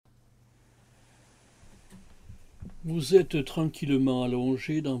Vous êtes tranquillement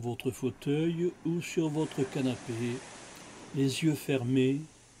allongé dans votre fauteuil ou sur votre canapé, les yeux fermés,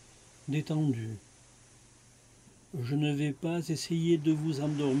 détendus. Je ne vais pas essayer de vous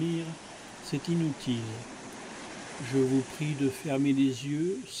endormir, c'est inutile. Je vous prie de fermer les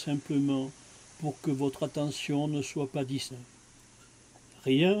yeux simplement pour que votre attention ne soit pas distraite.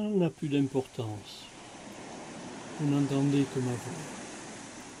 Rien n'a plus d'importance. Vous n'entendez que ma voix.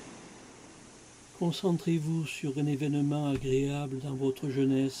 Concentrez-vous sur un événement agréable dans votre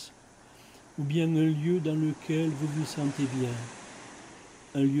jeunesse, ou bien un lieu dans lequel vous vous sentez bien,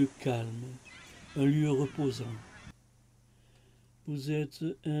 un lieu calme, un lieu reposant. Vous êtes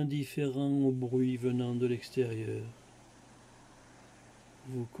indifférent au bruit venant de l'extérieur.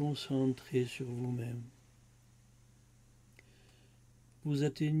 Vous concentrez sur vous-même. Vous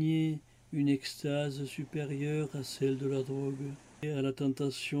atteignez une extase supérieure à celle de la drogue et à la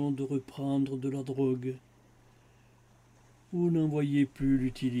tentation de reprendre de la drogue. Vous n'en voyez plus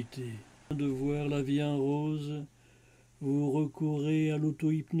l'utilité. De voir la vie en rose, vous recourez à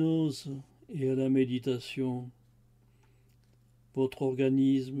l'auto-hypnose et à la méditation. Votre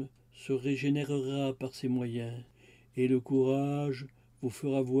organisme se régénérera par ces moyens et le courage vous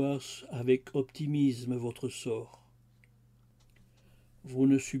fera voir avec optimisme votre sort. Vous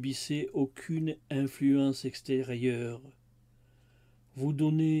ne subissez aucune influence extérieure. Vous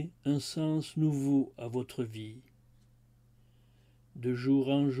donnez un sens nouveau à votre vie. De jour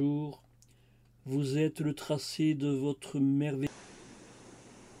en jour, vous êtes le tracé de votre merveille.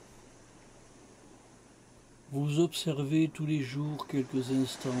 Vous observez tous les jours quelques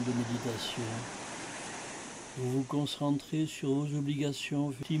instants de méditation. Vous vous concentrez sur vos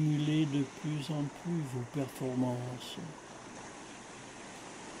obligations, stimulez de plus en plus vos performances.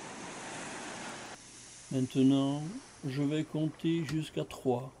 Maintenant, je vais compter jusqu'à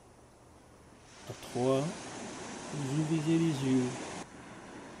 3. À 3, vous ouvrez les yeux.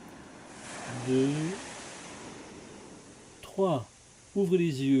 2, 3, ouvrez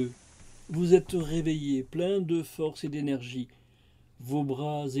les yeux. Vous êtes réveillé, plein de force et d'énergie. Vos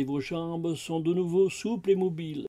bras et vos jambes sont de nouveau souples et mobiles.